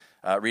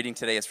Reading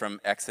today is from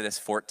Exodus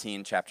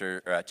 14,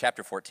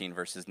 chapter 14,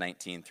 verses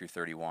 19 through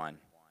 31.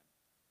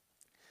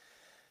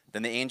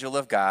 Then the angel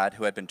of God,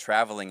 who had been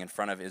traveling in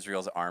front of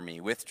Israel's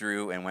army,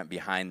 withdrew and went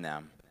behind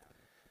them.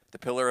 The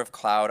pillar of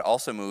cloud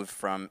also moved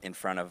from in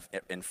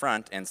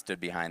front and stood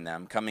behind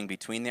them, coming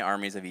between the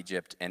armies of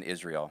Egypt and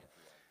Israel.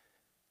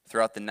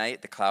 Throughout the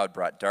night, the cloud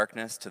brought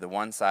darkness to the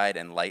one side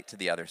and light to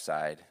the other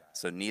side,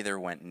 so neither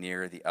went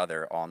near the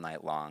other all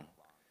night long.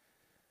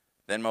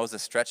 Then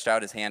Moses stretched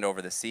out his hand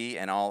over the sea,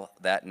 and all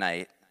that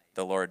night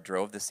the Lord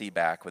drove the sea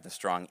back with a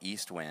strong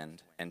east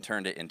wind and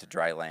turned it into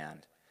dry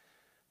land.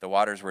 The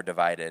waters were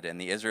divided, and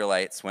the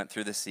Israelites went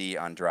through the sea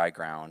on dry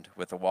ground,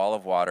 with a wall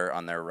of water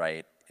on their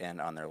right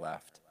and on their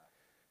left.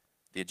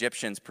 The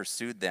Egyptians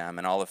pursued them,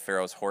 and all of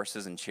Pharaoh's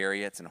horses and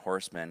chariots and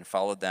horsemen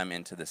followed them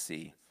into the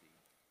sea.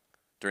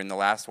 During the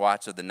last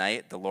watch of the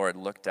night, the Lord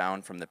looked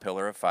down from the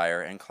pillar of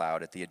fire and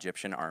cloud at the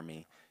Egyptian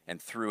army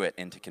and threw it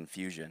into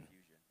confusion.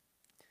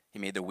 He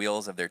made the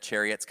wheels of their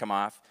chariots come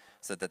off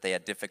so that they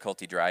had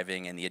difficulty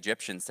driving, and the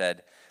Egyptians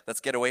said,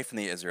 "Let's get away from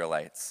the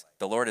Israelites.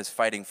 The Lord is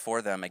fighting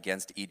for them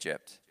against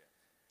Egypt."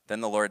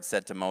 Then the Lord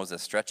said to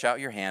Moses, "Stretch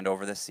out your hand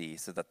over the sea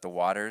so that the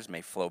waters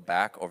may flow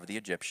back over the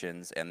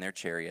Egyptians and their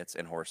chariots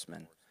and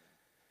horsemen."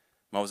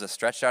 Moses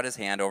stretched out his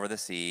hand over the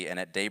sea, and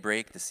at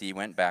daybreak the sea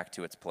went back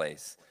to its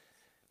place.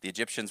 The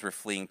Egyptians were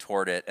fleeing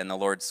toward it, and the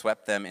Lord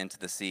swept them into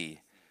the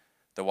sea.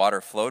 The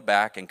water flowed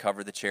back and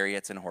covered the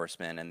chariots and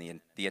horsemen and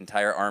the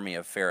entire army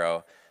of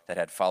Pharaoh that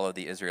had followed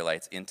the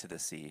Israelites into the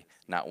sea.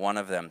 Not one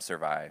of them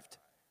survived.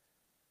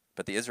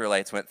 But the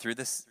Israelites went through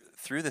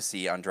the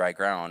sea on dry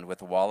ground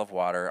with a wall of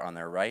water on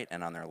their right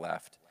and on their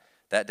left.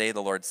 That day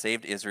the Lord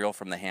saved Israel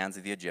from the hands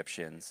of the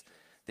Egyptians.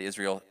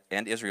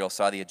 Israel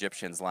saw the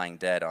Egyptians lying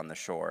dead on the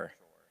shore.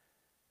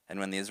 And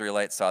when the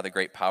Israelites saw the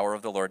great power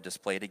of the Lord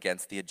displayed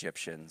against the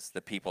Egyptians,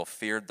 the people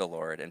feared the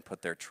Lord and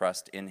put their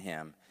trust in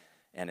him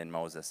and in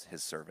Moses,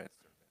 his servant.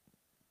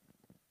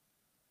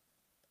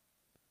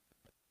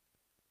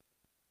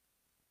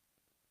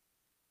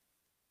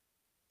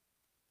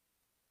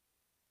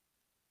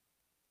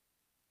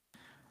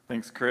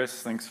 Thanks,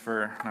 Chris. Thanks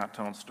for not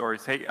telling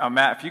stories. Hey,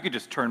 Matt, if you could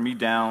just turn me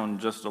down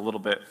just a little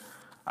bit.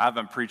 I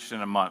haven't preached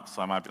in a month,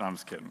 so I'm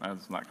just kidding.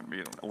 It's not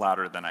going to be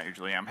louder than I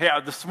usually am. Hey,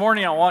 this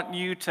morning I want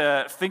you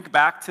to think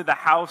back to the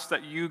house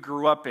that you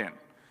grew up in.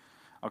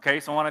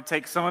 Okay, so I want to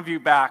take some of you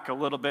back a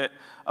little bit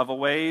of a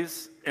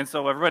ways. And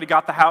so everybody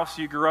got the house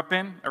you grew up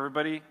in?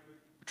 Everybody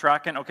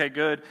tracking? Okay,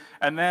 good.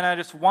 And then I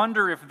just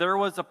wonder if there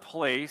was a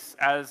place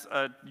as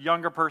a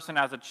younger person,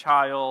 as a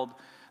child,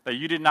 that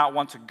you did not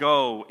want to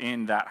go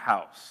in that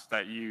house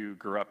that you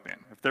grew up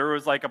in. If there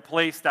was like a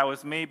place that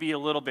was maybe a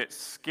little bit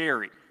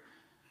scary.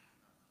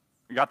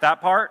 You got that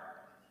part?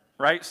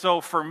 Right? So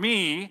for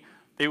me,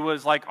 it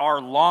was like our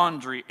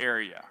laundry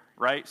area.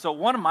 Right? So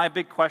one of my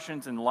big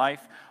questions in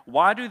life,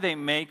 why do they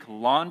make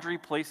laundry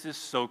places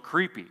so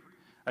creepy?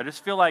 I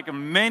just feel like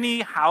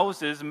many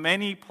houses,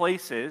 many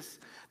places,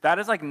 that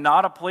is like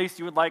not a place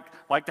you would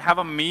like to have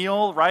a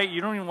meal, right? You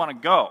don't even want to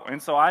go.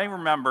 And so I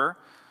remember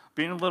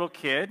being a little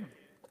kid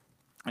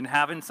and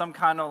having some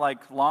kind of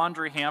like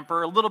laundry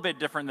hamper, a little bit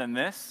different than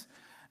this,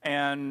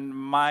 and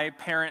my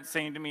parents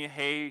saying to me,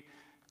 "Hey,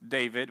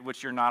 David,"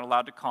 which you're not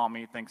allowed to call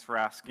me, thanks for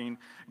asking,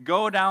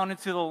 "go down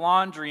into the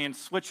laundry and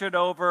switch it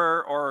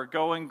over, or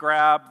go and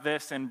grab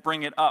this and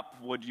bring it up,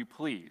 would you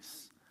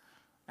please?"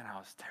 And I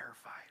was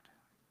terrified.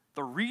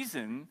 The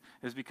reason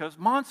is because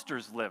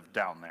monsters live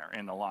down there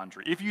in the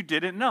laundry. If you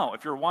didn't know,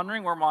 if you're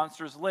wondering where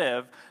monsters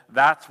live,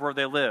 that's where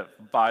they live,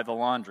 by the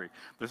laundry.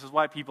 This is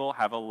why people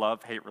have a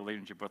love-hate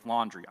relationship with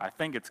laundry. I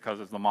think it's because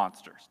of the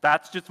monsters.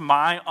 That's just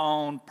my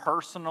own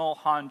personal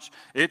hunch.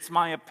 It's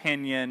my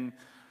opinion.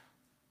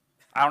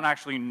 I don't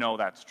actually know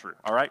that's true,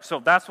 all right?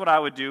 So that's what I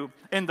would do.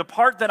 And the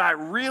part that I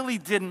really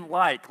didn't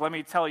like, let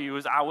me tell you,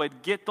 is I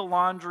would get the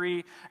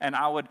laundry and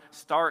I would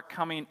start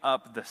coming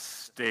up the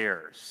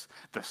stairs.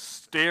 The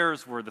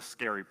stairs were the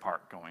scary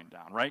part going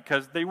down, right?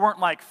 Because they weren't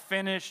like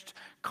finished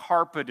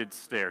carpeted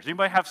stairs.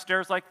 Anybody have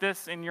stairs like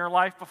this in your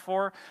life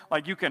before?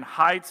 Like you can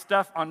hide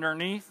stuff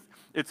underneath.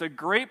 It's a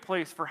great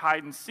place for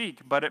hide and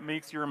seek, but it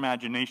makes your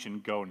imagination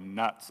go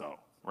nutso,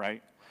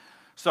 right?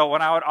 So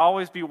when I would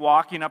always be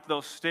walking up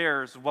those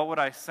stairs, what would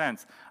I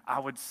sense? I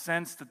would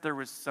sense that there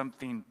was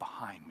something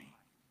behind me,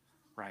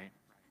 right?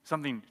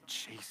 Something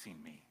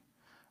chasing me,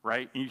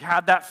 right? You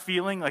had that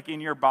feeling like in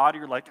your body,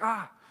 you're like,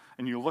 ah,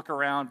 and you look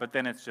around, but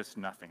then it's just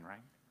nothing, right?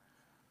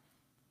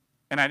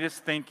 And I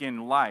just think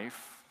in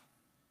life,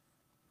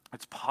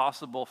 it's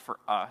possible for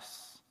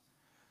us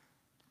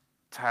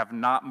to have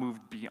not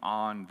moved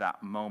beyond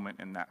that moment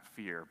and that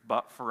fear,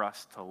 but for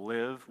us to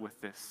live with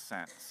this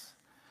sense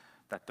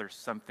that there's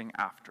something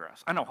after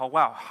us. I know, oh,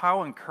 wow,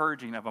 how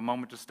encouraging of a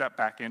moment to step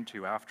back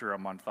into after a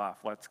month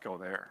off. Let's go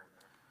there.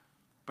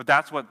 But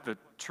that's what the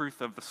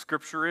truth of the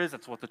scripture is.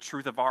 That's what the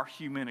truth of our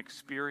human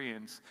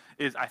experience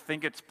is. I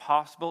think it's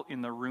possible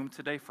in the room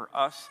today for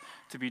us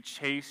to be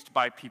chased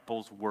by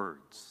people's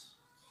words.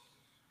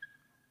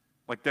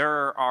 Like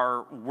there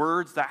are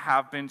words that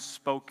have been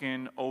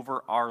spoken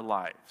over our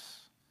lives.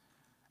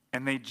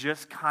 And they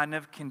just kind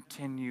of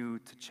continue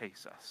to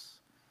chase us.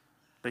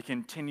 They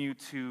continue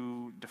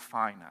to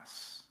define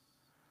us.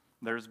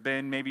 There's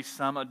been maybe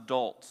some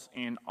adults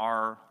in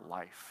our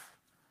life,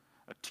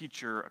 a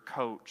teacher, a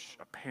coach,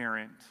 a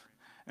parent,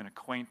 an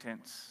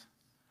acquaintance,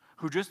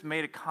 who just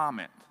made a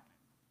comment.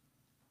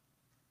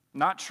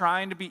 Not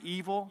trying to be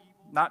evil,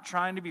 not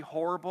trying to be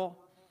horrible,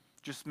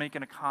 just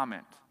making a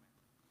comment.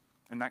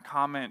 And that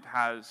comment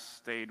has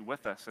stayed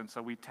with us, and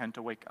so we tend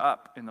to wake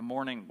up in the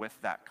morning with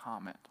that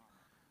comment,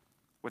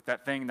 with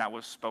that thing that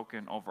was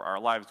spoken over our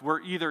lives.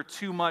 We're either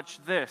too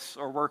much this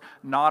or we're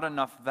not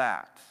enough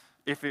that.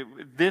 If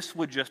this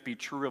would just be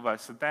true of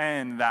us,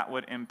 then that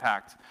would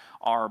impact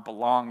our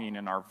belonging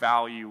and our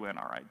value and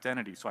our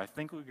identity. So I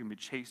think we can be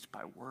chased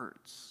by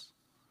words.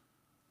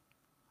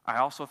 I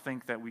also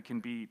think that we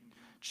can be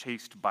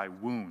chased by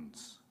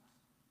wounds.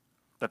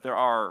 That there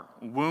are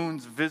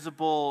wounds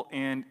visible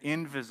and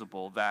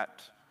invisible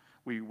that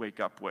we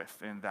wake up with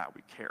and that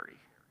we carry.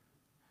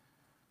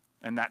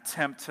 And that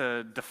attempt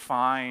to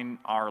define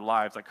our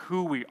lives, like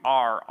who we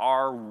are,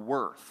 our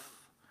worth,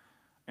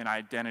 and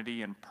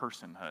identity and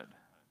personhood.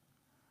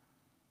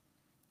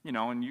 You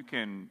know,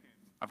 and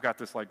I've got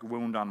this like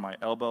wound on my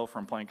elbow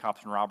from playing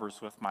cops and robbers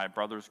with my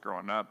brothers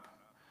growing up.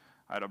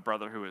 I had a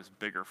brother who was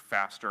bigger,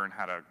 faster, and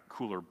had a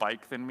cooler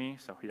bike than me,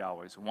 so he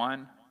always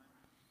won.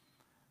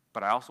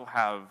 But I also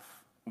have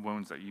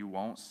wounds that you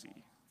won't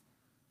see,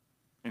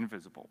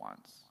 invisible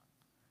ones.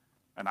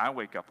 And I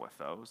wake up with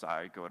those,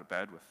 I go to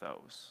bed with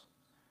those,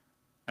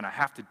 and I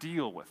have to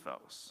deal with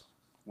those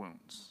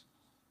wounds.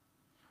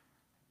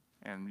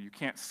 And you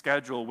can't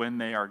schedule when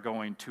they are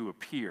going to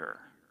appear,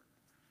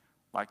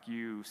 like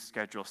you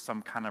schedule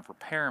some kind of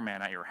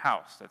repairman at your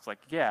house. That's like,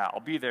 yeah, I'll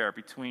be there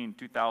between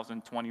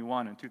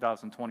 2021 and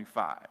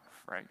 2025,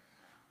 right?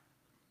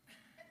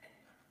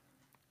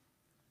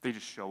 They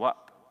just show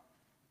up,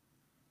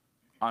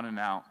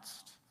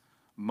 unannounced,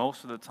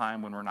 most of the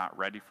time when we're not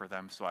ready for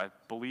them. So I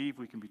believe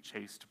we can be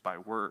chased by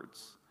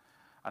words.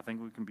 I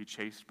think we can be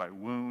chased by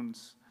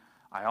wounds.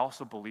 I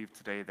also believe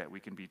today that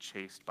we can be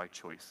chased by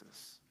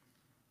choices.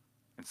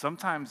 And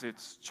sometimes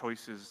it's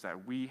choices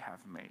that we have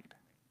made.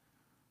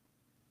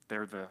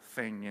 They're the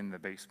thing in the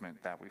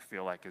basement that we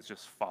feel like is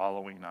just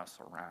following us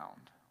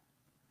around.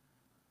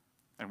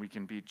 And we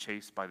can be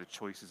chased by the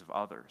choices of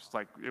others.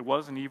 Like, it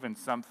wasn't even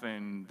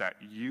something that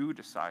you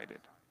decided.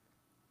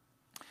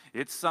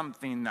 It's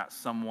something that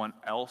someone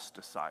else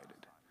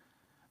decided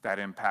that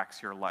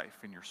impacts your life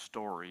and your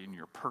story and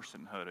your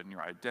personhood and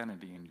your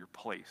identity and your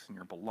place and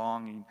your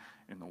belonging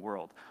in the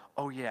world.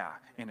 Oh yeah,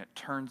 and it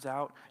turns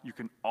out you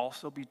can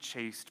also be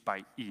chased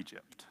by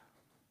Egypt.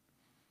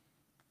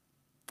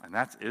 And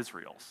that's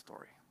Israel's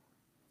story.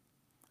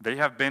 They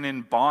have been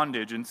in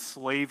bondage and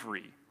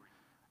slavery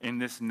in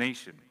this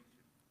nation.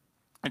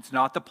 It's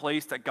not the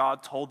place that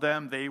God told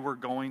them they were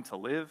going to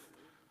live.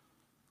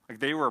 Like,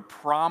 they were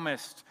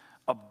promised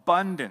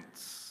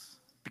abundance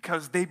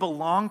because they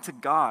belonged to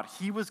God.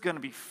 He was going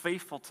to be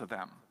faithful to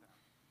them.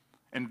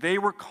 And they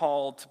were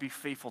called to be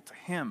faithful to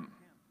Him.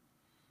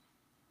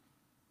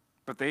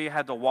 But they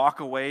had to walk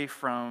away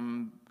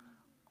from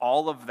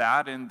all of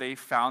that, and they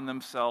found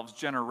themselves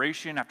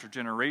generation after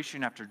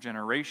generation after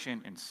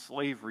generation in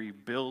slavery,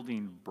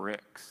 building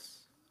bricks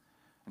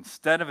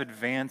instead of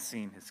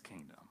advancing His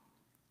kingdom.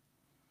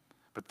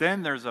 But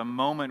then there's a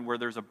moment where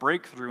there's a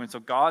breakthrough, and so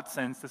God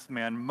sends this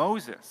man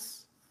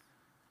Moses.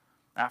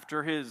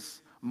 After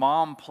his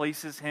mom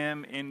places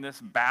him in this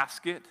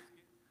basket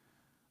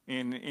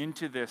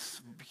into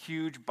this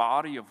huge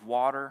body of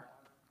water,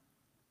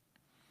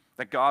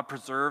 that God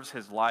preserves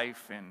his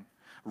life and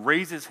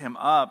raises him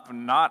up,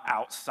 not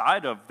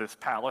outside of this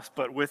palace,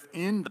 but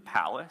within the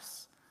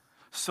palace,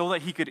 so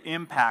that he could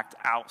impact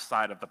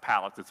outside of the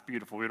palace. It's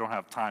beautiful. We don't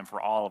have time for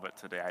all of it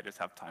today. I just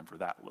have time for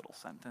that little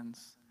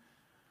sentence.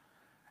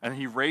 And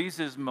he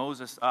raises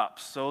Moses up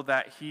so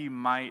that he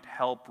might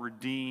help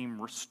redeem,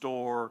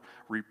 restore,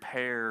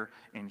 repair,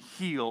 and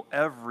heal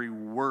every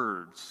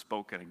word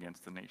spoken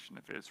against the nation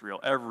of Israel,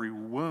 every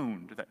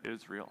wound that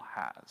Israel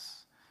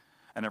has,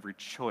 and every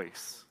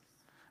choice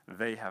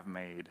they have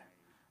made,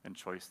 and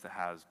choice that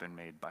has been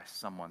made by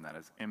someone that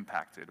has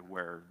impacted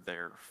where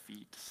their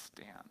feet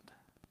stand.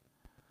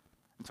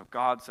 And so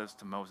God says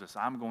to Moses,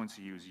 I'm going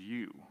to use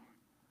you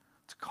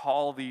to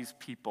call these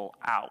people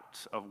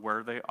out of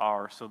where they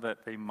are so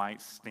that they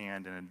might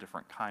stand in a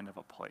different kind of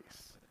a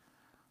place.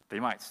 They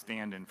might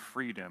stand in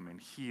freedom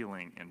and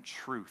healing and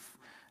truth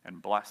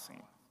and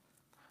blessing.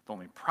 The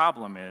only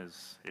problem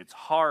is it's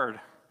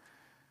hard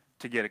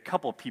to get a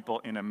couple people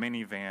in a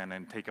minivan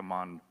and take them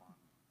on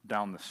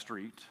down the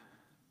street.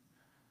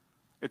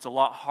 It's a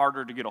lot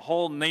harder to get a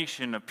whole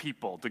nation of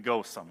people to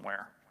go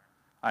somewhere.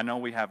 I know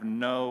we have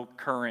no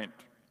current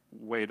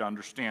way to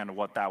understand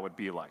what that would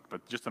be like,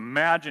 but just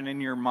imagine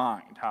in your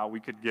mind how we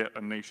could get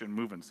a nation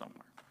moving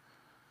somewhere,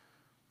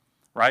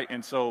 right?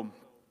 And so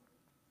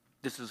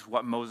this is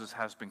what Moses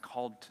has been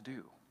called to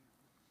do.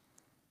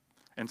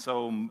 And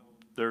so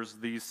there's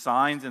these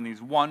signs and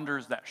these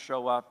wonders that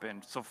show up,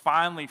 and so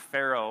finally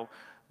Pharaoh,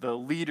 the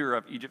leader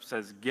of Egypt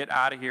says, get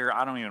out of here.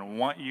 I don't even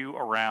want you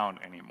around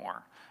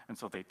anymore. And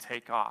so they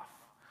take off.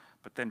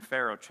 But then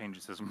Pharaoh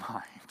changes his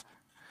mind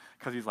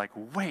because he's like,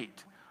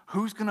 wait,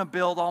 who's going to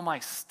build all my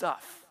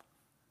stuff?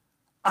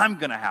 I'm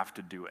going to have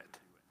to do it.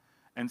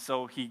 And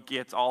so he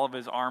gets all of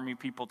his army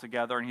people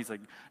together and he's like,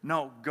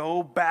 no,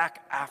 go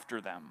back after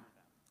them.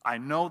 I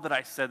know that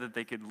I said that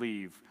they could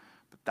leave,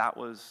 but that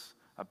was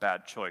a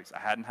bad choice. I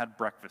hadn't had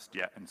breakfast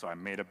yet, and so I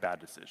made a bad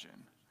decision.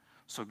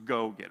 So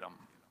go get them.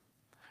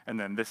 And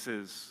then this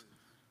is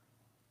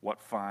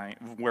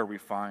where we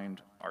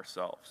find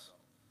ourselves.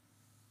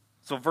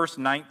 So verse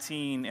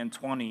 19 and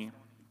 20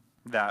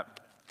 that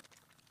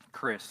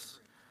Chris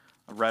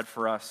read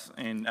for us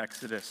in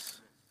Exodus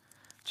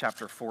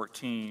chapter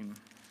 14.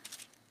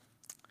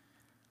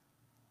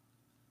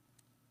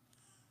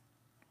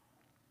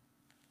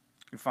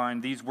 We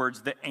find these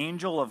words, the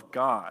angel of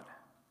God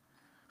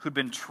who'd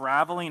been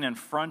traveling in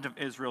front of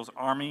Israel's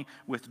army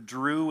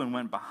withdrew and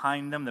went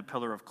behind them. The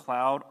pillar of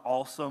cloud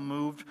also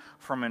moved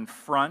from in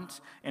front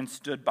and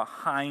stood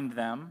behind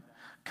them,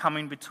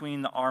 coming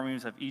between the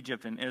armies of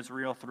Egypt and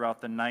Israel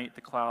throughout the night.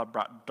 The cloud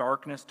brought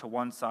darkness to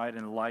one side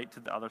and light to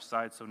the other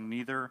side, so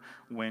neither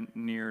went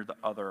near the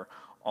other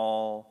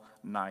all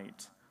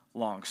night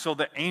long. So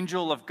the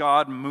angel of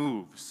God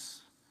moves.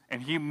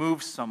 And he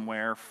moves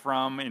somewhere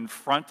from in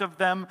front of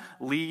them,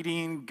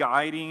 leading,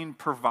 guiding,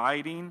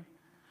 providing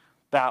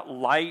that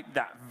light,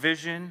 that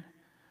vision,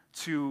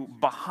 to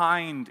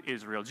behind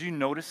Israel. Do you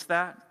notice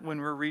that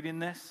when we're reading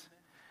this?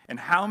 And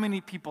how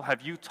many people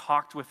have you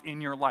talked with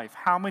in your life?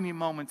 How many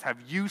moments have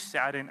you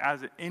sat in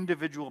as an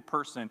individual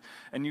person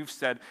and you've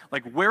said,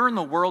 like, where in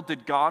the world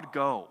did God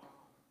go?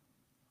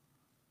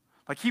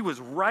 Like, he was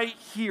right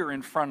here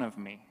in front of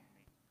me.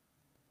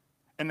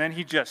 And then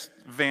he just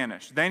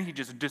vanished. Then he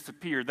just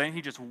disappeared. Then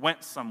he just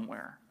went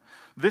somewhere.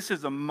 This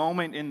is a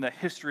moment in the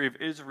history of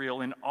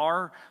Israel, in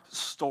our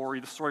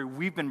story, the story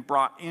we've been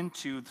brought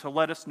into to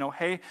let us know,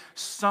 hey,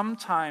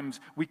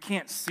 sometimes we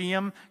can't see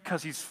him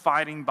because he's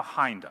fighting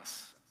behind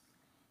us.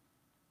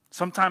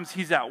 Sometimes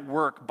he's at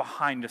work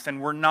behind us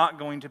and we're not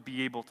going to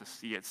be able to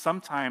see it.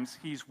 Sometimes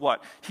he's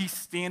what? He's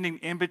standing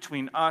in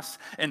between us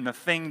and the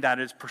thing that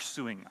is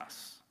pursuing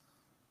us,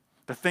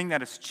 the thing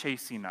that is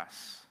chasing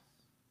us.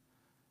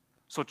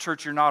 So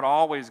church, you're not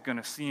always going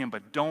to see him,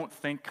 but don't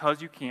think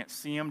because you can't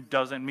see him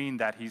doesn't mean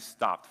that he's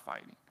stopped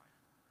fighting.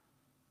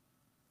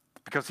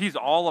 Because he's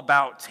all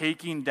about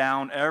taking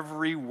down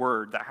every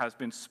word that has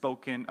been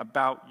spoken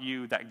about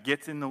you that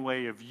gets in the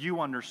way of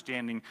you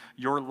understanding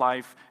your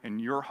life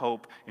and your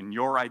hope and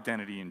your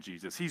identity in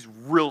Jesus. He's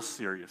real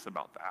serious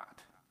about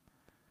that.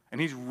 And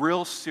he's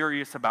real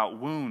serious about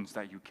wounds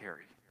that you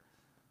carry.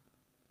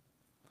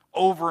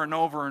 Over and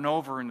over and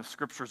over in the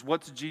scriptures,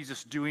 what's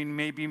Jesus doing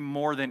maybe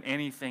more than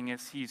anything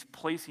is he's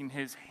placing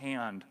his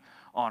hand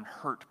on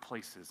hurt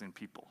places in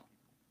people.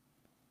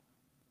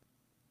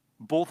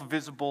 Both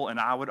visible and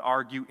I would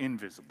argue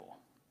invisible.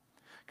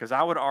 Because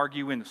I would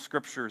argue in the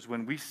scriptures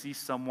when we see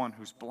someone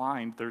who's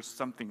blind, there's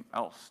something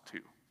else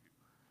too.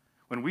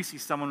 When we see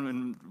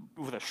someone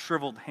with a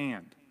shriveled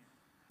hand,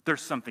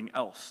 there's something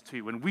else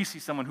too. When we see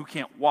someone who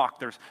can't walk,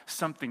 there's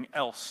something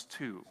else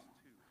too.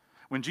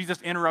 When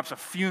Jesus interrupts a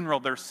funeral,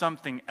 there's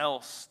something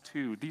else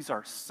too. These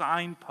are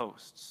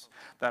signposts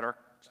that are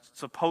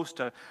supposed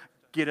to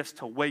get us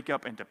to wake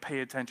up and to pay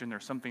attention.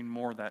 There's something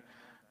more that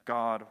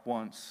God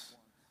wants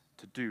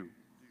to do.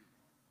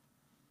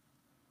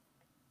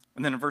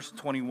 And then in verse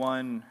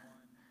 21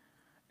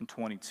 and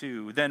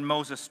 22, then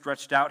Moses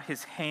stretched out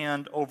his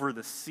hand over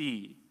the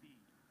sea.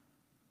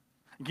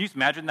 Can you just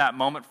imagine that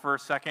moment for a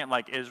second?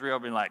 Like Israel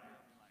being like,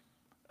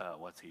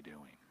 what's he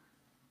doing?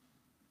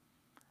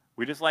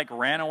 We just like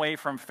ran away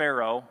from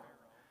Pharaoh,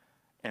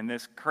 and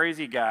this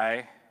crazy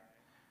guy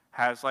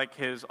has like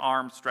his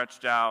arm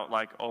stretched out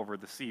like over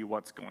the sea.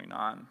 What's going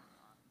on?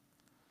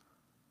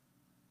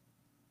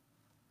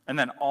 And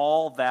then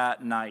all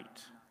that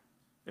night,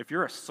 if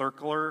you're a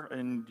circler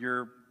in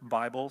your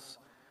Bibles,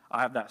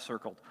 I have that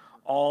circled.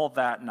 All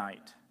that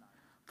night,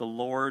 the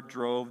Lord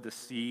drove the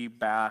sea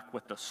back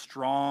with a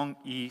strong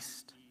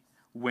east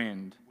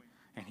wind,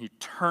 and he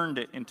turned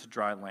it into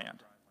dry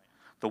land.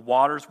 The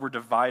waters were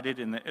divided,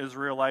 and the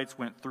Israelites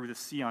went through the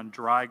sea on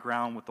dry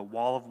ground with a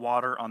wall of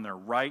water on their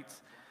right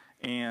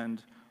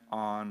and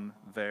on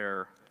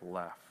their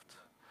left.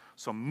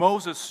 So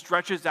Moses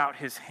stretches out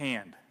his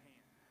hand,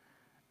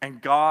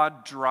 and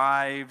God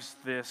drives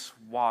this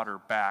water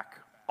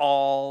back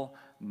all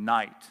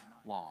night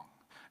long.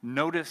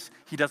 Notice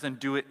he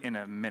doesn't do it in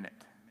a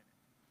minute.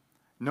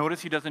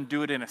 Notice he doesn't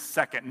do it in a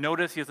second.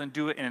 Notice he doesn't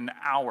do it in an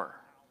hour.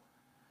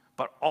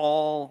 But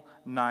all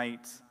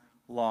night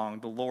long,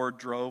 the Lord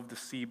drove the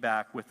sea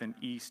back with an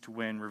east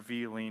wind,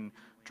 revealing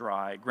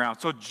dry ground.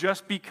 So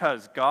just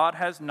because God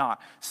has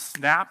not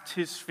snapped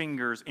his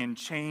fingers and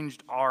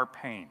changed our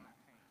pain,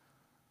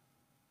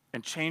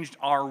 and changed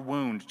our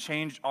wound,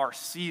 changed our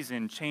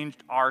season,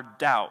 changed our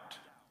doubt,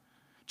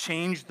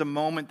 change the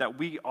moment that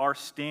we are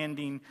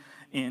standing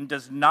in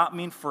does not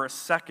mean for a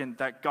second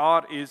that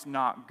God is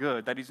not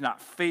good, that he's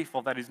not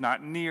faithful, that he's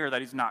not near,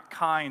 that he's not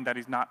kind, that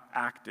he's not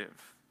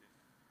active.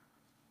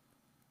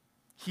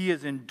 He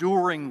is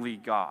enduringly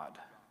God.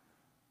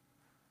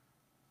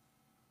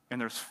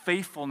 And there's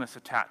faithfulness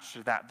attached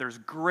to that. There's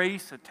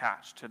grace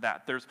attached to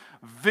that. There's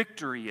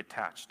victory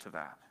attached to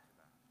that.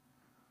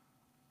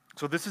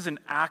 So this is an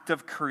act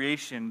of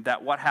creation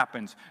that what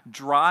happens?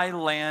 Dry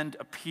land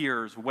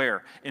appears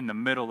where? In the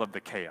middle of the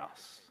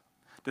chaos.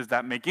 Does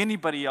that make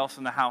anybody else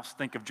in the house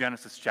think of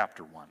Genesis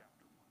chapter 1?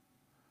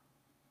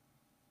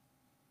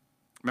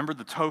 Remember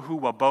the tohu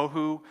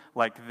wabohu,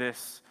 like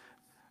this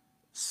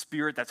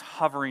spirit that's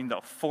hovering, the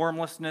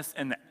formlessness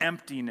and the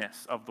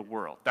emptiness of the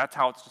world. That's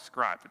how it's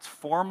described. It's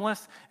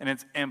formless and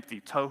it's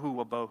empty, tohu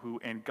wabohu,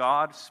 and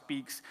God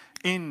speaks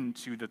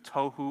into the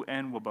tohu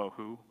and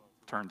wabohu,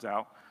 turns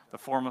out, the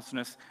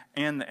formlessness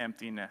and the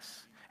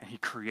emptiness, and he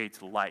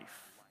creates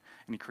life,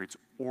 and he creates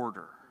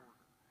order.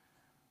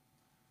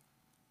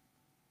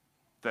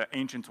 The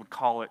ancients would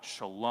call it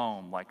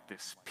shalom, like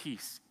this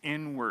peace,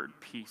 inward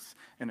peace,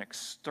 an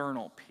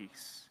external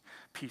peace,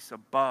 peace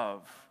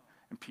above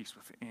and peace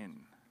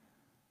within.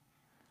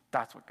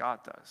 That's what God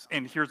does.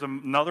 And here's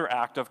another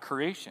act of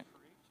creation.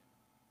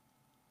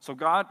 So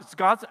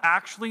God's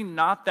actually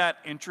not that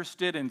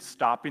interested in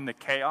stopping the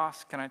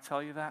chaos, can I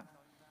tell you that?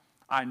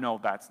 I know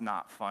that's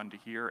not fun to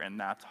hear, and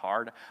that's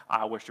hard.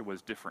 I wish it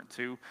was different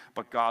too.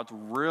 But God's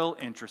real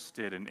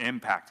interested in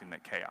impacting the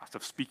chaos,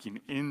 of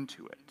speaking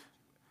into it.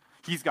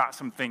 He's got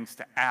some things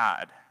to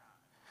add,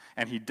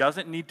 and he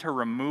doesn't need to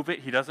remove it.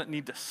 He doesn't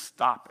need to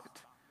stop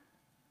it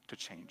to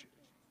change it.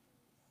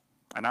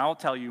 And I'll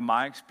tell you,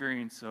 my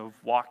experience of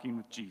walking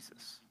with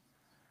Jesus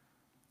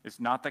is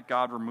not that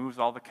God removes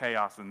all the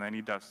chaos and then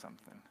he does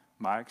something.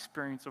 My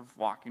experience of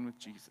walking with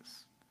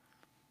Jesus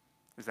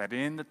is that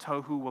in the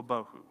tohu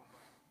wabohu,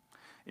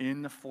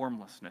 in the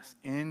formlessness,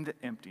 in the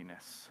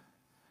emptiness,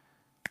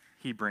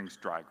 he brings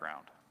dry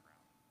ground.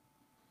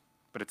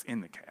 But it's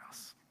in the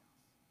chaos.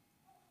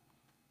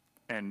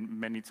 And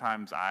many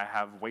times I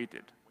have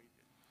waited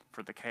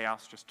for the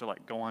chaos just to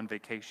go on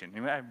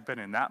vacation. I've been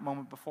in that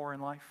moment before in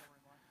life.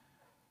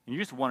 And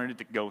you just wanted it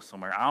to go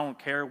somewhere. I don't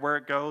care where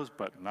it goes,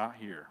 but not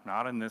here,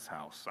 not in this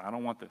house. I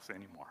don't want this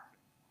anymore.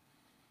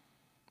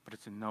 But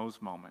it's in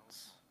those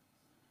moments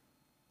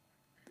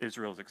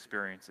Israel's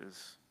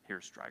experiences,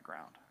 here's dry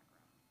ground.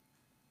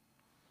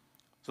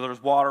 So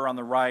there's water on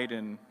the right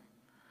and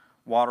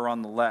water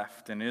on the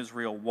left, and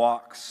Israel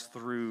walks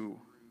through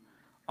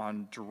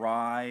on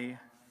dry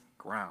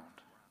ground.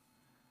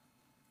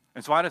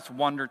 And so I just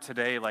wonder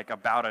today,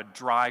 about a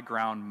dry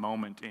ground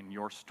moment in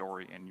your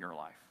story, in your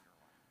life.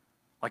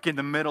 Like in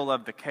the middle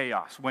of the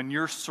chaos, when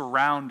you're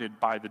surrounded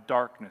by the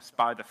darkness,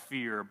 by the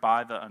fear,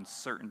 by the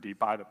uncertainty,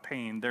 by the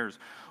pain, there's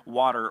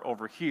water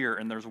over here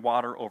and there's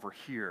water over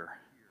here.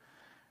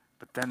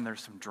 But then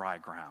there's some dry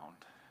ground.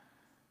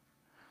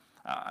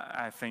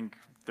 I think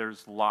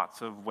there's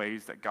lots of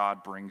ways that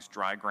God brings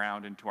dry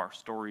ground into our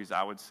stories.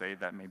 I would say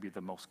that maybe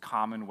the most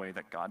common way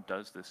that God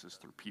does this is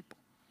through people.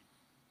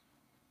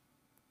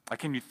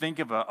 Can you think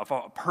of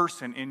a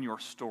person in your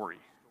story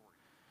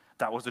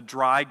that was a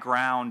dry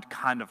ground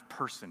kind of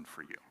person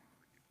for you?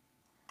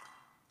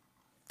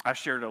 I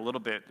shared a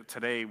little bit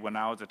today. When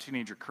I was a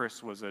teenager,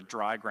 Chris was a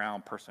dry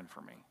ground person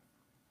for me.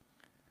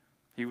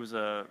 He was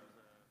a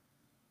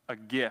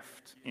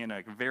gift in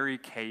a very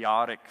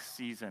chaotic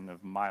season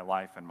of my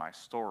life and my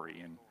story.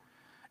 And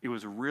it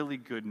was really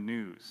good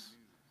news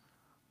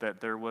that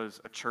there was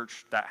a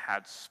church that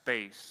had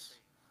space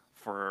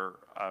for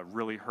a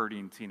really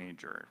hurting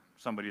teenager,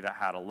 somebody that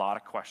had a lot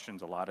of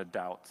questions, a lot of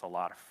doubts, a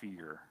lot of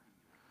fear.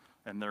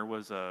 And there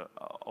was a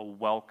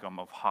welcome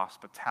of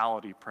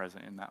hospitality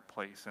present in that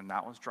place, and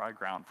that was dry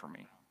ground for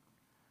me.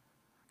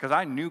 Because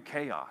I knew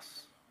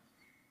chaos.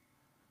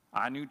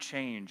 I knew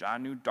change. I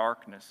knew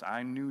darkness.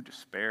 I knew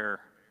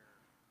despair.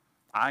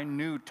 I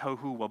knew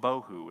tohu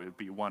wabohu would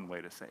be one way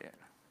to say it.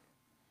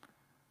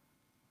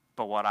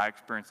 But what I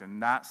experienced in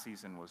that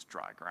season was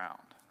dry ground.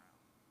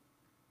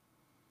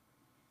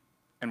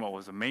 And what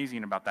was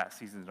amazing about that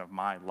season of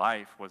my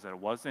life was that it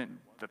wasn't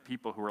the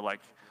people who were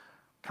like,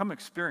 come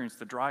experience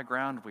the dry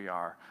ground we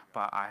are.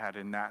 But I had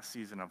in that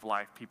season of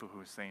life people who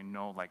were saying,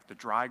 no, the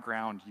dry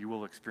ground you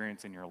will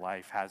experience in your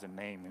life has a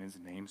name, and his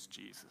name's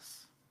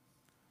Jesus.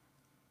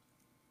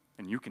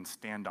 And you can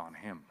stand on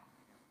him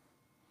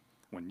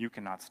when you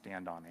cannot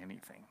stand on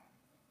anything.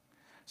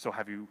 So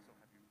can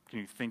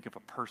you think of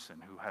a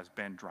person who has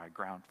been dry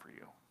ground for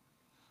you?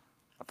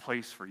 A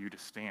place for you to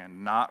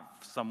stand,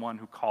 not someone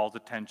who calls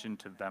attention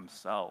to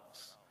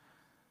themselves,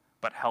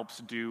 but helps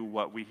do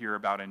what we hear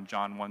about in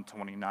John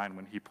 1:29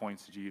 when he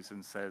points to Jesus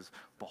and says,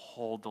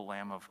 behold the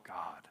Lamb of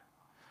God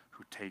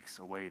who takes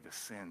away the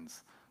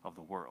sins of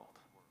the world.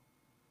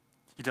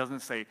 He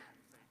doesn't say,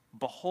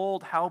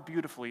 behold how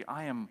beautifully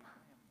I am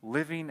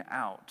living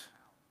out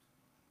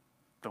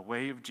the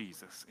way of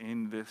Jesus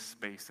in this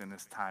space, in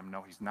this time.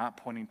 No, he's not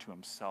pointing to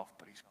himself,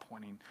 but he's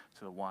pointing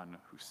to the one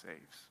who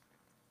saves.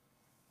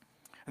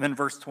 And then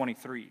verse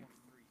 23.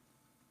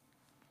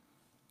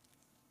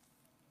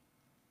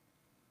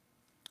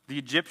 the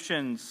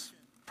Egyptians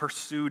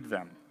pursued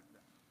them,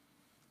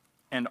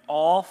 and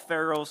all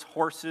Pharaoh's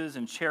horses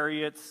and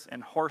chariots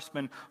and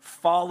horsemen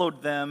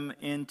followed them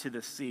into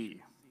the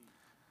sea.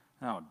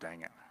 Oh,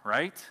 dang it,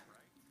 right?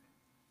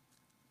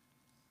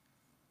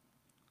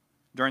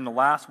 During the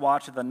last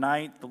watch of the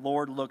night, the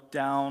Lord looked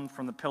down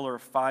from the pillar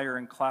of fire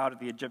and cloud at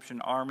the Egyptian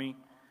army,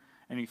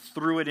 and he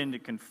threw it into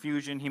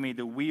confusion. He made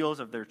the wheels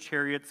of their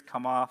chariots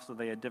come off so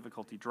they had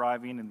difficulty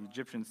driving, and the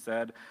Egyptians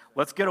said,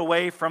 "Let's get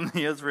away from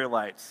the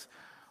Israelites."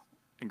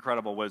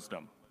 Incredible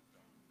wisdom.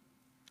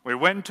 We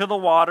went into the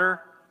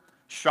water.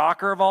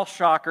 Shocker of all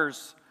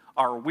shockers,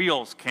 our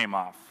wheels came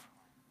off.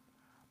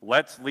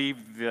 Let's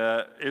leave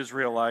the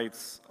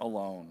Israelites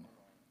alone.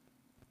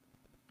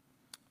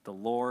 The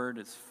Lord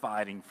is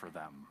fighting for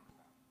them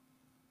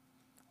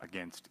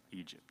against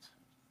Egypt.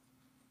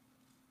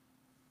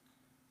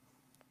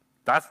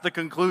 That's the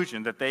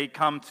conclusion that they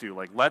come to.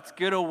 Like, let's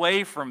get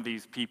away from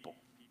these people.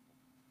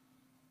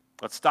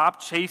 Let's stop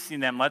chasing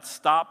them. Let's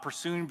stop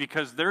pursuing,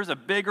 because there's a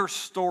bigger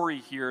story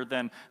here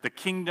than the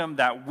kingdom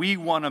that we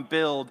want to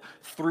build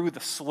through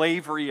the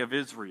slavery of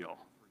Israel.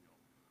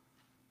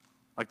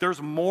 Like,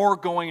 there's more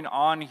going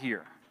on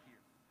here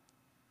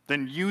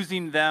than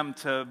using them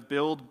to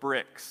build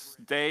bricks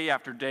day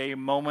after day,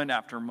 moment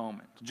after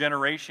moment,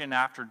 generation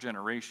after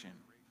generation.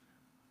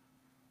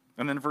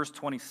 And then verse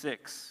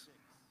 26,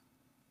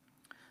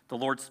 the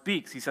Lord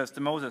speaks. He says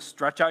to Moses,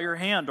 "Stretch out your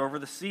hand over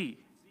the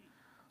sea,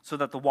 so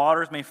that the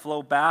waters may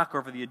flow back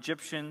over the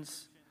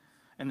Egyptians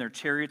and their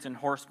chariots and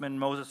horsemen."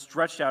 Moses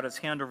stretched out his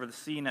hand over the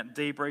sea, and at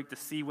daybreak the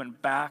sea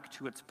went back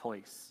to its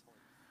place.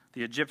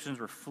 The Egyptians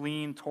were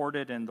fleeing toward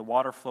it, and the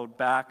water flowed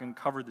back and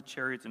covered the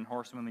chariots and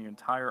horsemen, the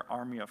entire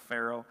army of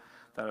Pharaoh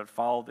that had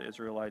followed the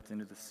Israelites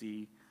into the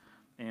sea,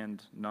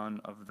 and none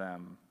of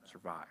them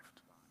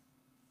survived.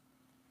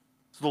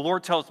 So the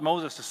Lord tells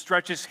Moses to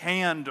stretch his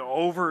hand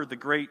over the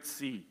great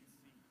sea.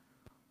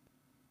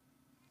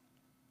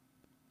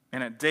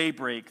 And at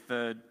daybreak,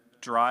 the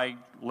dry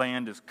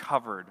land is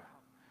covered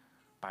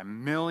by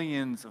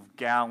millions of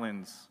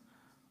gallons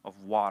of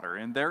water.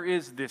 And there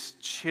is this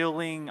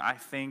chilling, I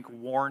think,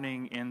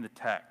 warning in the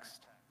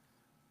text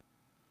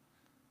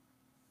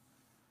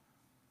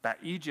that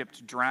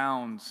Egypt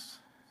drowns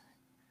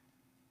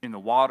in the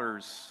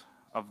waters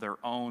of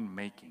their own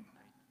making.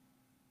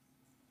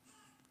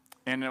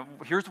 And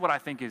here's what I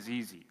think is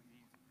easy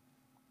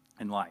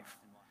in life,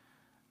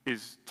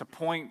 is to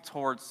point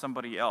towards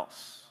somebody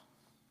else.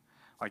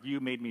 Like,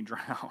 you made me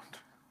drown.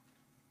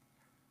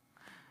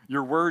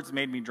 Your words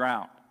made me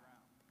drown.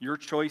 Your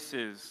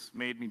choices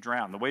made me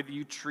drown. The way that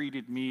you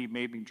treated me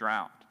made me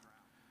drown.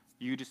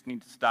 You just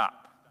need to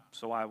stop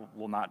so I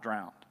will not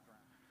drown.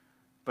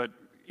 But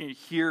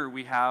here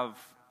we have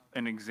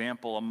an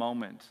example, a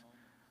moment,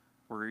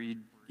 where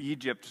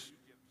Egypt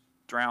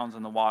drowns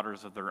in the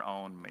waters of their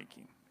own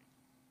making.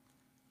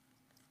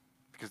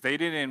 Because they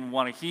didn't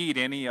want to heed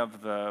any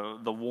of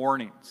the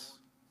warnings.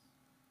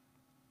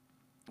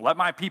 Let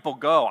my people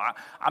go.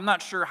 I'm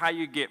not sure how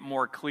you get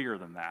more clear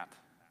than that.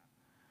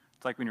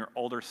 It's like when your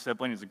older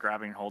sibling is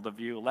grabbing hold of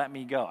you. Let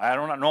me go. I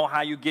don't know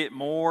how you get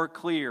more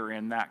clear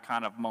in that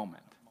kind of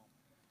moment.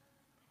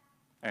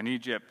 And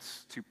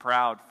Egypt's too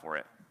proud for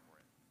it.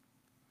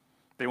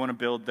 They want to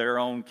build their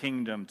own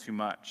kingdom too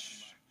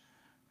much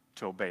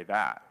to obey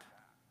that.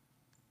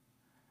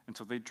 And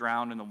so they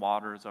drown in the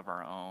waters of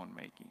our own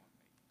making,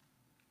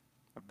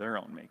 of their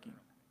own making.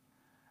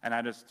 And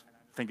I just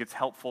think it's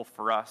helpful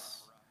for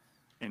us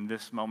in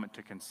this moment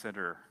to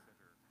consider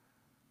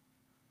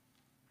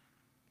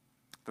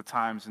the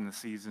times and the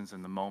seasons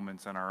and the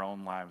moments in our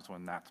own lives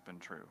when that's been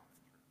true.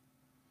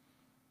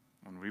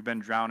 When we've been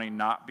drowning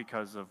not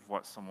because of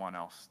what someone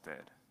else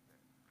did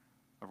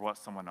or what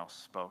someone else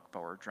spoke,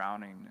 but we're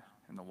drowning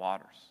in the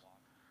waters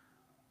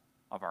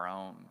of our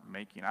own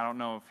making. I don't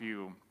know if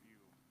you've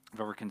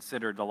ever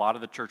considered a lot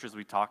of the churches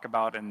we talk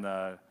about in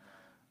the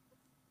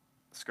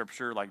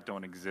scripture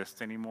don't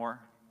exist anymore.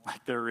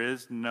 Like, there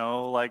is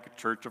no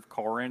Church of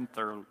Corinth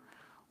or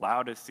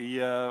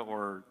Laodicea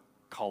or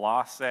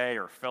Colossae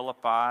or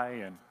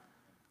Philippi, and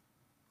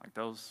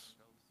those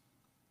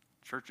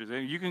churches.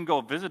 You can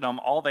go visit them.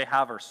 All they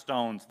have are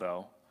stones,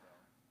 though.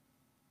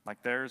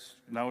 There's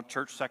no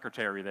church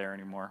secretary there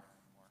anymore.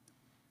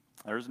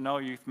 There's no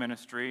youth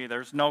ministry.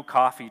 There's no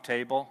coffee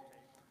table.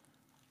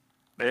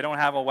 They don't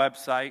have a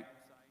website.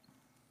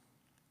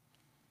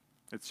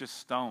 It's just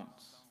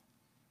stones.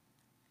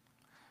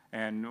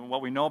 And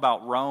what we know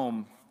about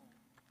Rome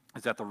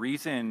is that the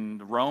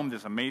reason Rome,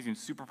 this amazing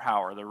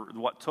superpower,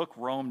 what took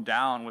Rome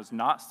down was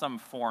not some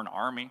foreign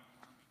army.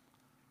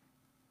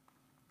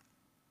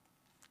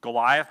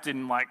 Goliath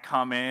didn't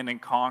come in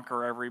and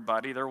conquer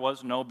everybody. There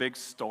was no big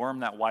storm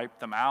that wiped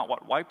them out.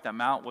 What wiped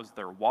them out was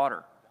their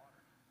water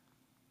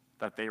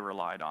that they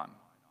relied on.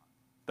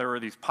 There were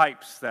these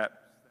pipes that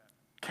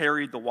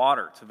carried the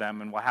water to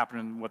them, and what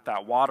happened with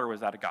that water was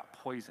that it got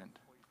poisoned.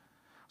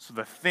 So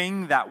the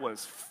thing that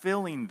was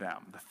filling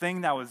them, the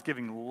thing that was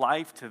giving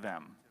life to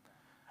them,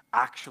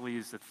 actually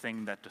is the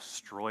thing that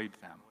destroyed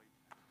them.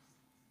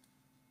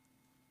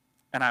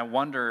 And I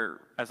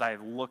wonder, as I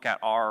look at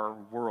our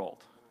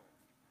world,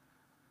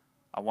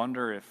 I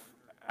wonder if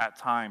at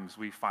times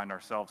we find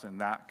ourselves in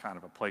that kind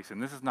of a place.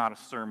 And this is not a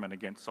sermon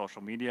against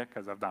social media,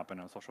 because I've not been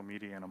on social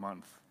media in a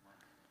month.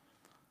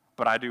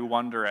 But I do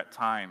wonder at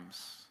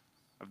times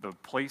of the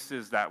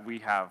places that we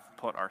have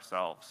put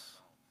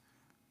ourselves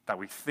that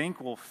we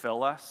think will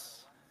fill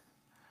us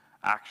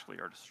actually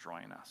are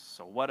destroying us.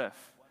 So what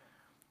if,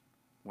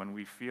 when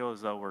we feel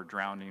as though we're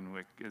drowning,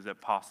 is it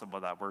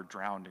possible that we're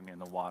drowning in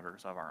the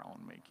waters of our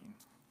own making?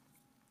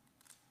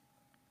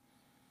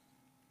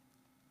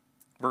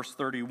 Verse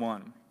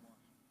 31.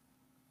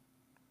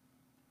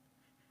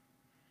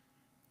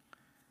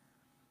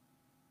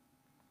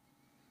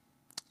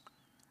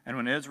 And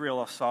when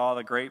Israel saw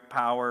the great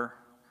power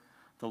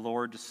the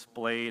Lord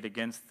displayed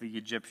against the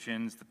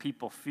Egyptians, the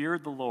people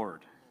feared the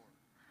Lord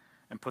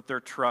and put their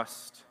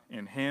trust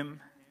in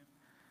him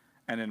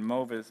and in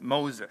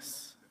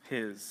Moses,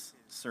 his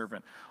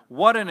servant.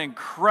 What an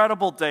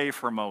incredible day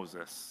for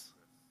Moses,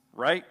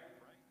 right?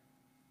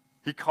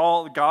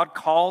 God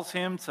calls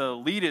him to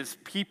lead his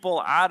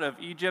people out of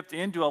Egypt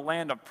into a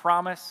land of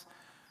promise.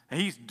 And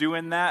he's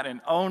doing that,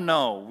 and oh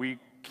no, we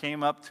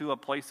came up to a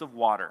place of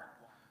water.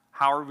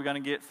 How are we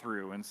going to get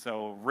through? And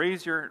so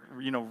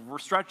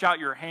stretch out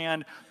your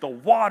hand. The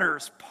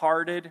water's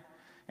parted.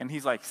 And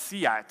he's like,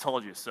 see, I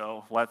told you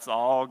so. Let's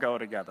all go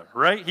together,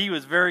 right? He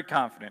was very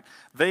confident.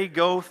 They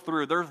go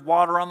through. There's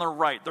water on the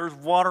right. There's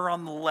water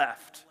on the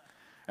left.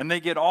 And they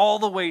get all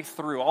the way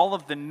through, all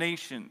of the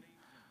nation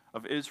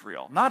of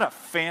Israel. Not a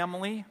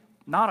family,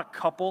 not a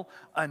couple,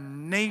 a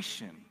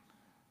nation.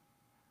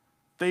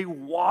 They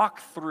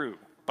walk through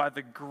by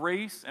the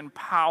grace and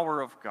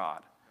power of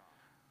God.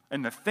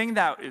 And the thing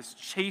that is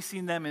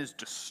chasing them is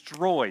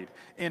destroyed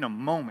in a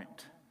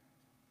moment.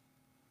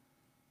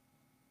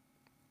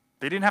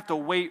 They didn't have to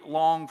wait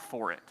long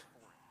for it.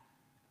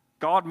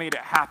 God made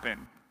it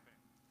happen.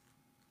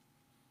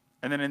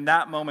 And then in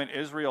that moment,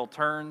 Israel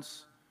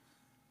turns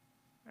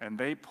and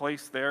they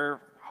place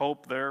their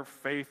hope, their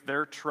faith,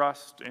 their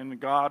trust in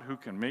God who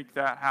can make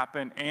that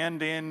happen,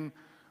 and in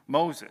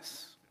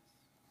Moses.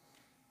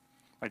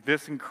 Like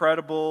this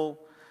incredible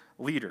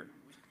leader.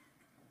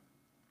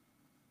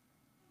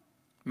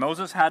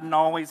 Moses hadn't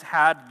always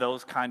had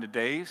those kind of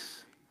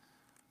days.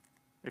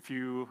 If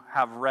you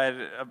have read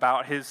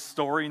about his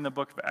story in the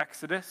book of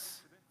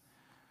Exodus,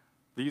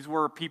 these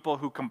were people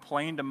who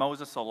complained to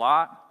Moses a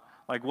lot.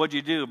 Like, what'd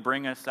you do?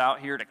 Bring us out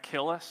here to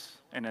kill us?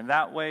 And in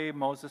that way,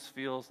 Moses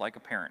feels like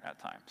a parent at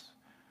times.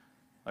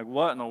 Like,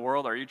 what in the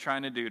world are you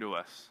trying to do to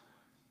us?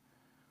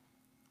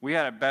 We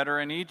had it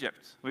better in Egypt.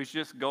 We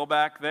should just go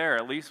back there.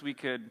 At least we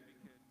could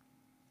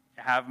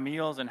have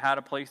meals and had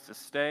a place to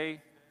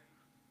stay.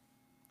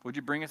 Would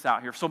you bring us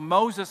out here? So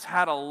Moses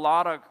had a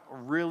lot of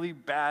really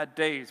bad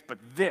days, but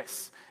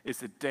this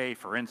is a day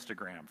for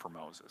Instagram for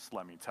Moses,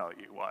 let me tell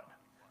you what.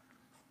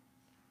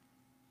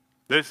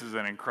 This is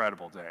an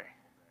incredible day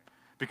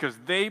because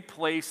they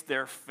placed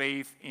their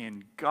faith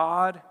in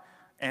God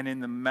and in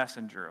the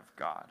messenger of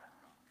God.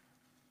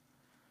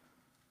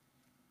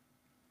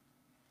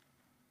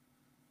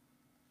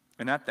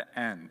 And at the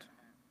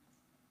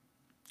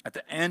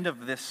end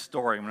of this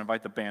story, I'm going to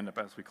invite the band up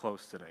as we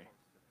close today.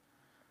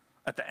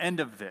 At the end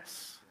of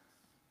this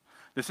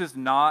is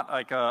not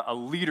like a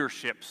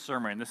leadership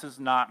sermon. This is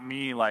not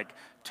me like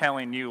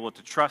telling you, well,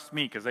 to trust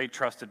me because they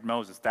trusted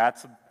Moses.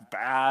 That's a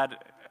bad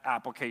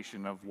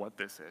application of what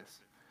this is.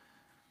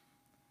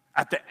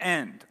 At the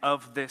end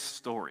of this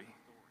story,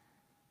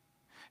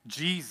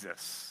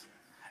 Jesus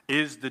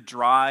is the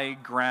dry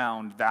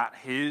ground that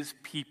his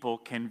people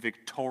can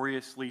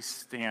victoriously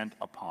stand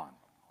upon.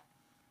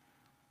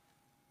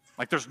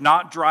 Like there's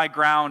not dry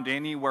ground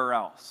anywhere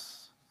else.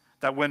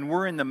 That when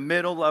we're in the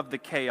middle of the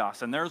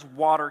chaos, and there's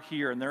water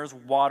here and there's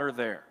water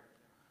there,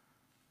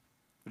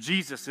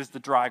 Jesus is the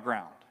dry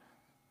ground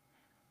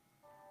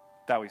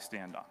that we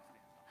stand on.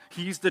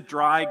 He's the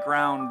dry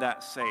ground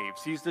that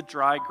saves. He's the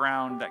dry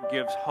ground that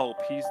gives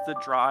hope. He's the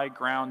dry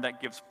ground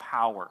that gives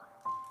power.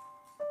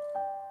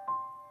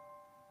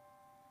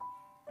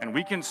 And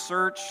we can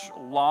search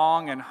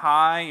long and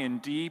high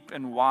and deep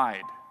and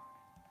wide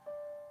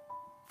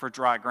for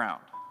dry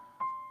ground.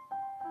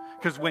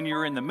 Because when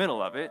you're in the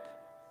middle of it,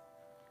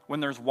 when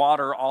there's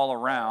water all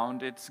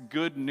around, it's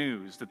good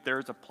news that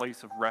there's a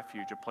place of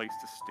refuge, a place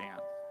to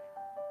stand.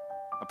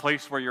 A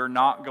place where you're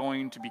not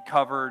going to be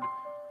covered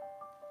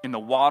in the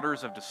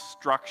waters of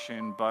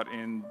destruction, but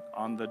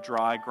on the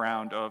dry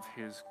ground of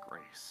his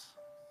grace.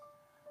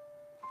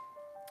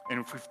 And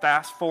if we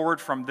fast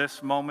forward from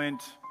this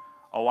moment,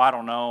 I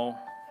don't know,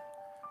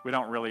 we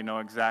don't really know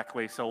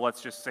exactly, so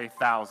let's just say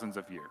thousands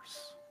of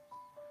years.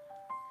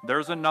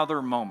 There's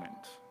another moment,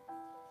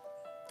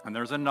 and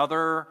there's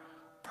another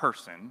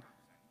person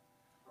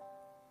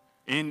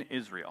in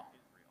Israel,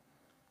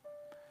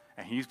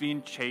 and he's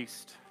being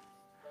chased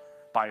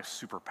by a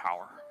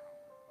superpower.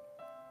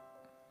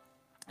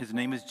 His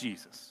name is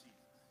Jesus,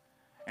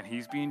 and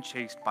he's being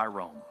chased by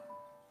Rome.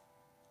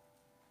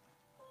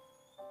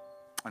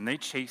 And they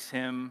chase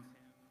him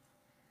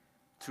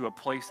to a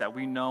place that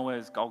we know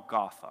as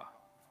Golgotha,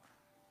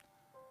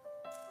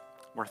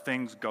 where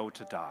things go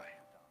to die.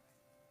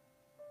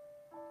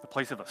 The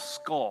place of a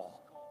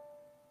skull,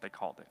 they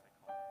called it.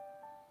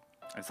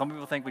 And some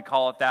people think we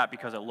call it that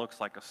because it looks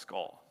like a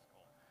skull.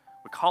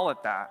 We call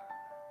it that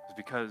is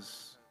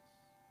because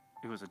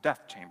it was a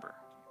death chamber.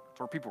 It's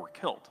where people were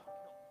killed.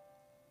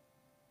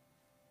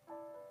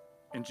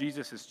 And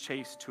Jesus is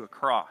chased to a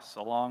cross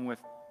along with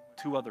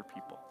 2 other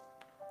people,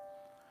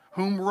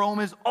 whom Rome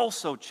is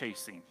also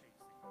chasing.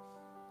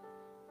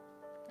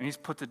 And he's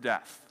put to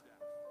death.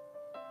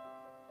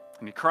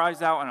 And he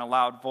cries out in a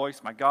loud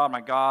voice, my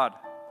God,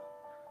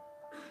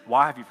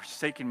 why have you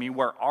forsaken me?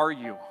 Where are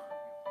you?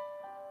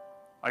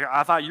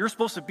 I thought you're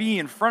supposed to be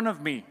in front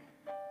of me.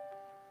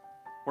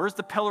 Where's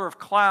the pillar of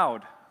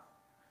cloud?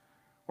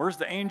 Where's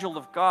the angel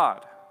of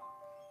God?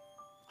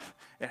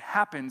 It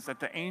happens that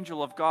the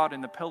angel of God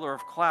in the pillar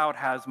of cloud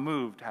has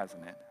moved,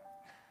 hasn't it?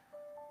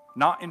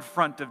 Not in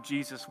front of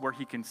Jesus where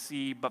he can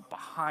see, but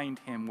behind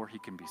him where he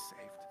can be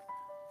saved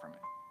from it.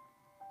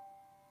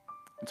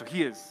 And so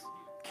he is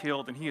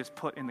killed and he is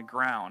put in the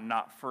ground,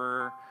 not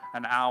for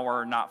an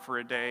hour, not for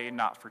a day,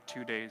 not for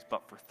 2 days,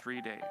 but for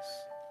 3 days.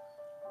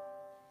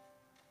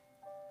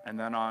 And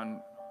then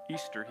on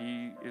Easter,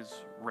 he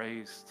is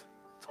raised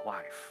to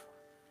life.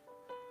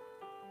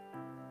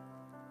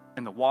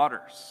 And the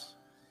waters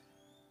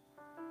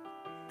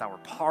that were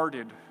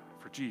parted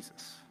for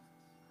Jesus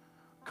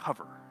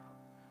cover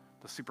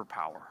the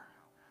superpower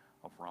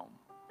of Rome.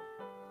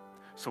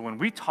 So when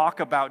we talk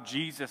about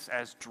Jesus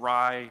as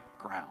dry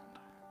ground,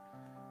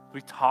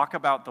 we talk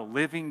about the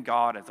living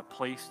God as a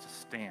place to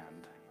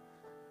stand,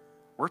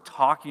 we're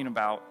talking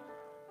about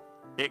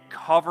it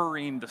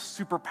covering the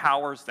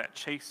superpowers that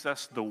chase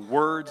us, the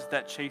words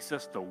that chase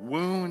us, the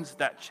wounds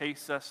that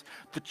chase us,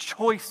 the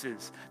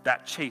choices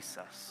that chase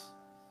us.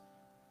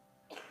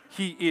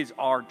 He is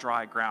our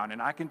dry ground.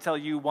 And I can tell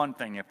you one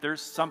thing, if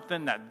there's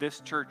something that this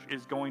church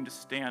is going to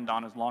stand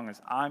on as long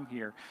as I'm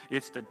here,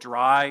 it's the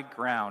dry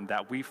ground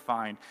that we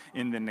find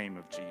in the name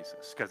of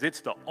Jesus. Because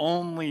it's the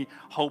only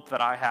hope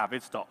that I have.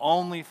 It's the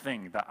only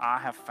thing that I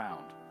have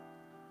found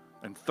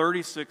in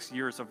 36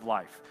 years of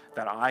life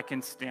that I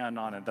can stand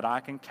on and that I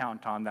can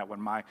count on, that when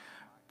my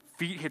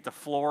feet hit the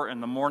floor in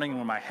the morning,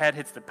 when my head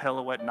hits the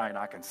pillow at night,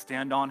 I can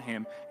stand on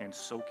him, and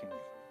so can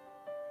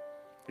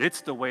you.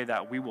 It's the way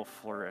that we will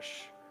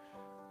flourish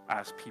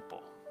as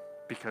people,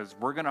 because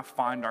we're going to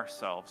find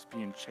ourselves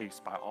being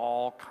chased by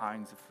all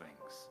kinds of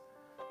things.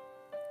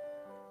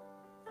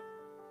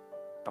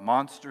 The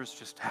monsters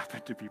just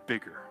happen to be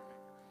bigger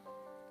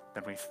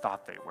than we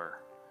thought they were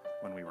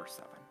when we were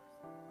 7.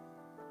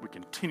 We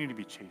continue to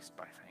be chased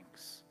by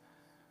things.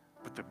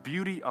 But the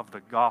beauty of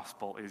the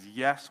gospel is,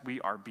 yes, we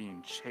are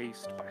being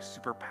chased by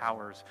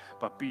superpowers,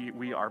 but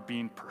we are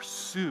being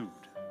pursued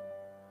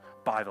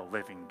by the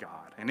living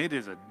God. And it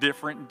is a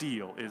different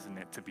deal, isn't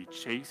it, to be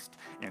chased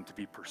and to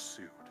be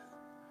pursued.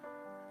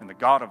 And the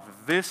God of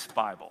this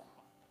Bible,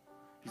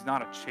 he's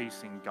not a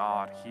chasing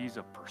God, he's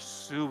a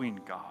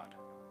pursuing God.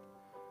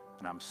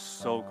 And I'm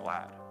so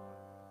glad